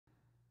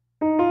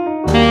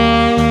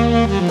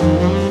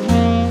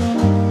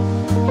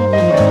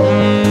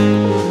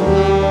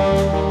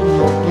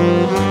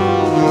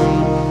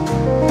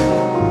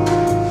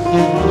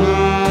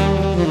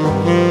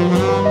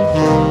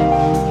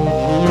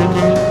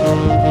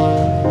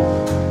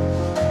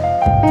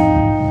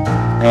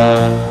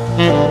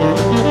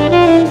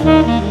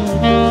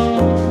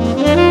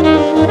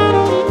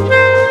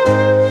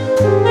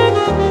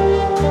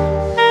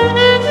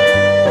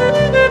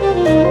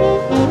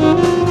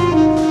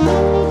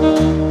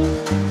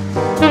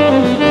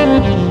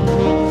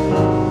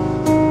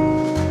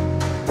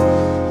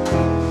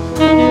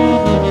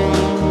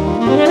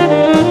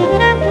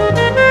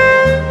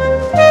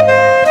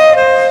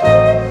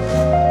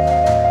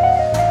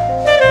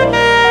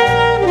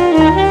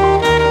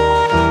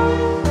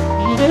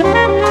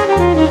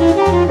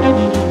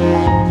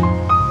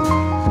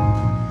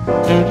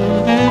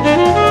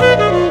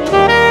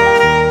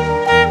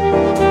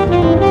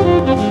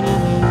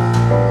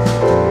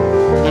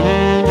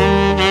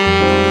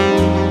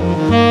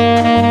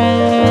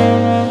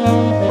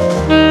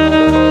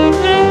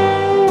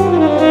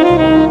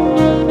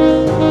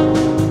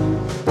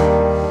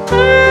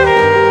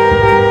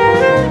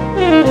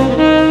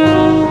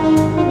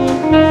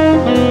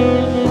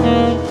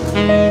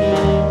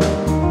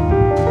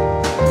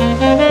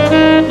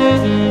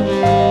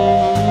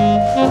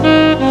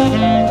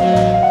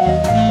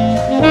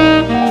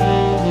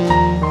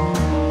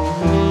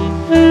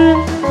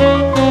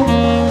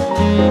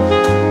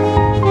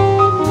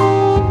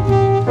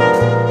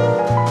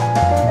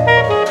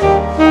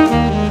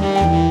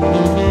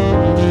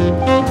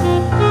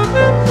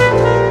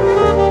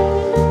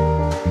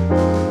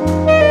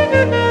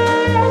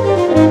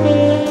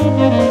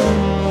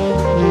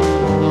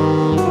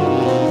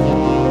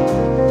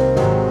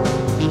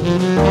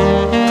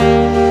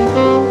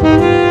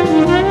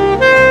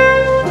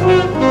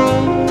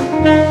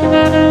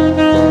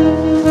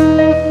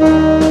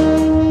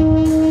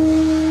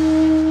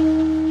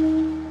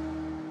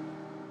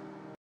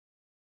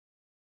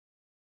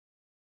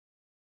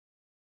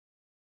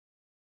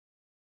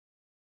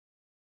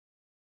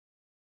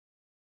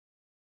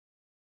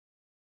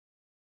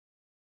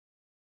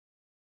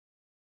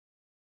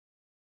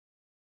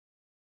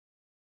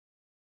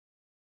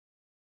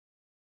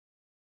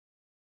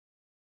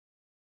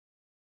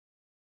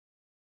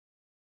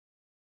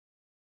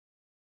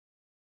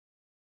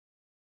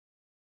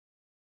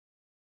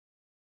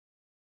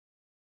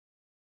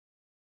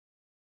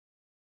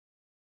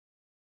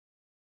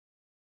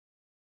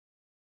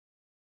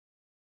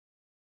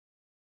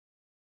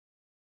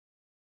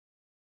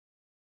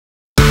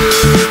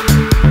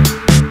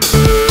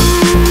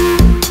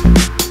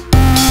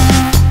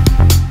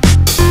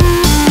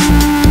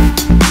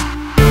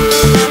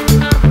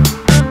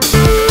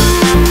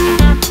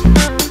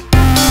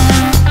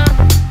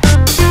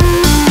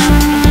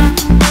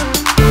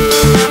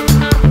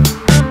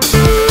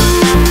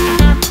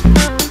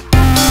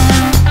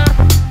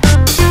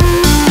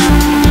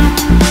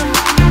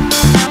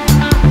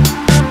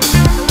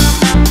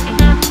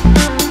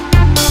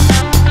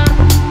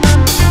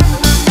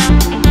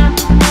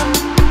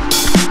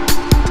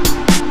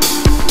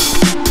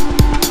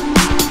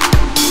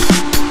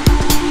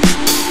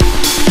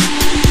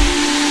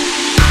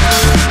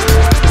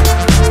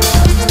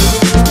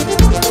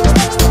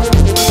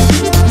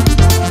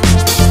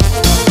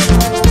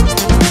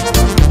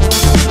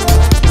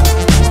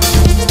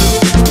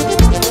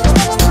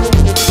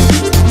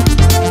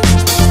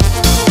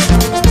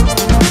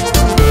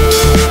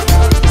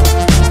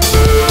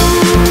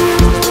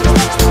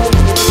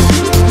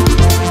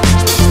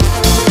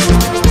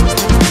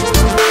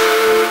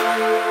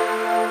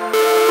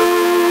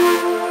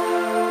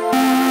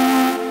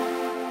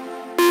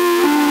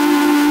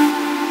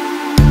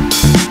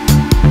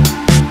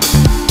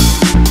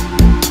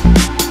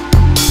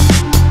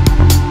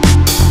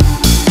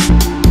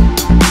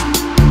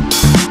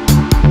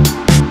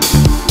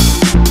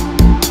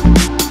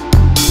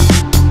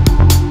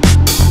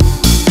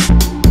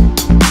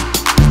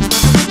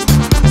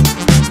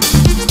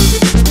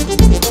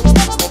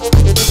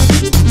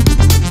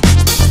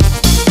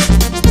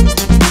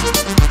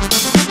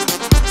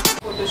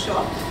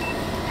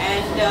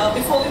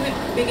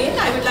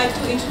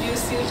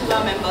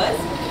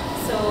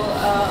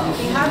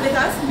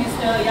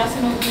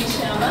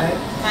Sharma,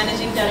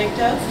 Managing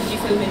Director,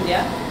 Fujifilm India.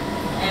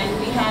 And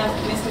we have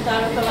Mr.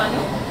 Taro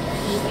Kavano,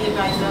 he's the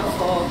advisor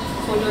for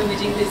photo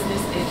imaging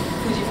business in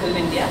Fujifilm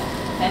India.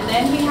 And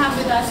then we have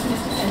with us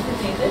Mr. Senthil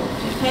Nathan,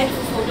 Head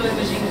for Photo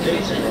Imaging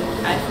Division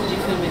at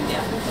Fujifilm India.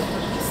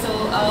 So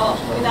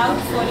without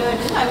further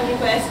ado, I would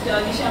request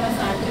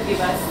Nishama-san to give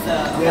us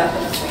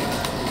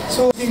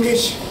So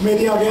English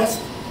media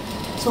guests,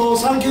 so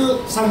thank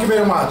you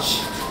very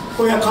much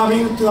for your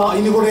coming to our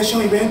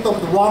inauguration event of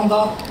the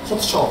Wonder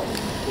Photo Show.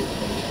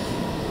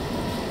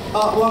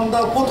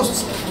 Wonder Photo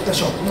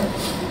Show.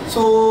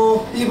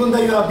 So even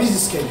though you are busy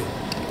schedule.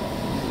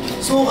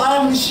 So I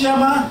am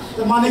Nishiyama,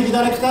 the Managing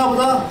Director of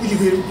the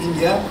Fujifilm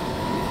India.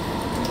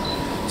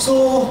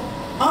 So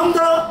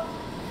under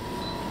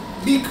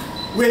big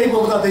wave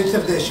of the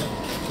digitalization,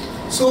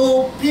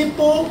 so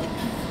people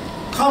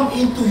come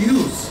into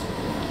use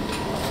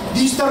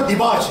digital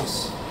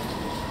devices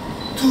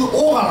to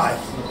organize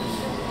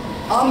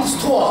and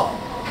store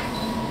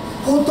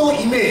photo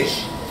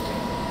image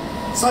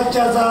such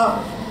as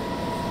a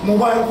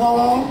mobile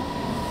phone,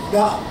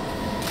 the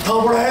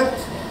tablet,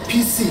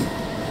 PC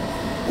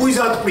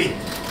without print.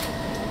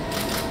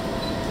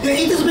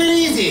 It is very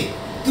easy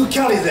to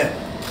carry them,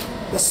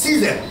 see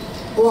them,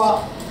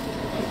 or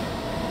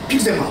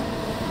pick them up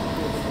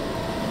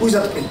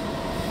without print.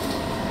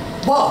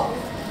 But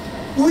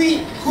we,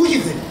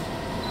 Fujifilm,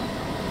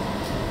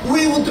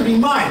 we would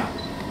remind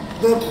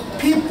the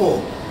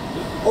people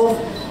of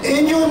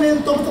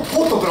enjoyment of the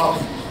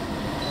photography,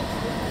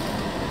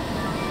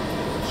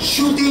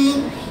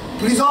 shooting,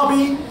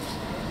 preserving,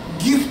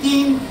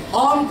 gifting,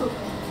 and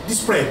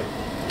display.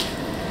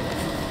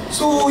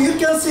 So you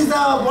can see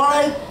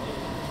the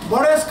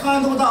various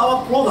kind of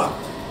our product.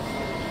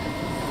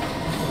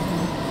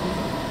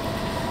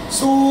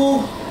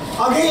 So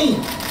again,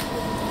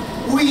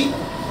 we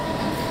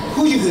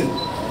Fujifilm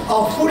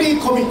are fully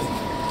committed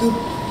to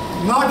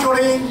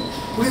nurturing,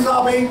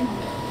 preserving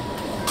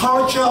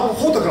culture of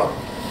photography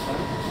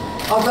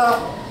as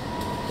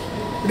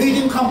a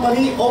leading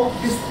company of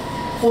this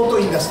photo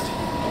industry.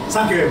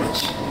 Thank you very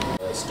much.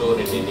 Store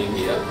in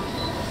India.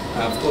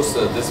 Of course,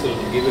 this will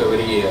give a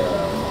very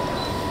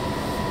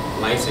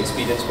nice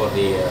experience for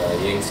the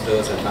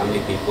youngsters and family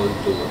people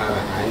to have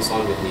a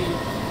hands-on with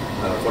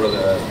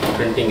the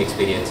printing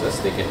experiences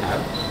they can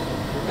have.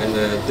 And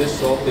this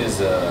shop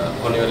is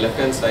on your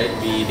left-hand side.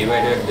 We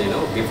divided,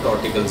 gift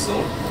article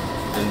zone,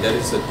 and there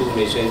is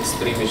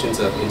three machines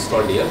are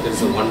installed here. There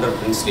is a Wonder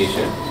Print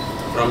Station.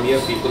 From here,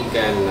 people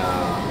can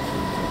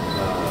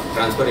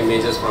transfer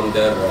images from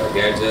their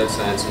gadgets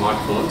and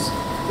smartphones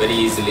very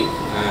easily,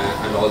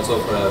 and also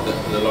for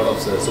a lot of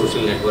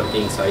social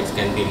networking sites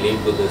can be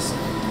linked to this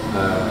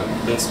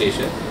print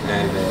station,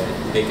 and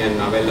they can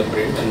avail the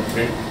print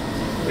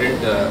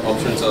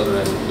options are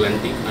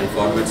plenty and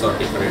formats are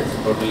different,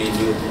 totally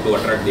new to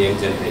attract the young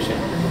generation.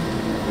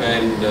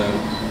 And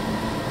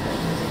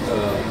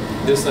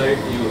this side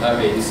you have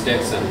a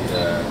Instax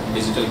and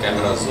digital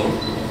camera zone.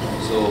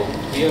 So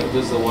here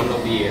this is one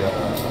of the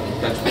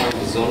touch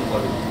point zone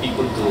for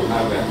people to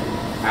have a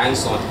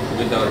hands-on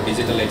with our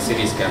digital X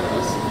series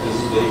cameras. This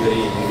is very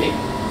unique,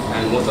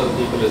 and most of the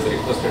people is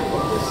requested for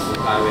this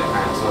to have a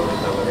hands-on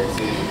with our X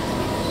series.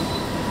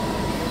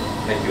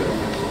 Thank you very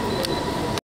much.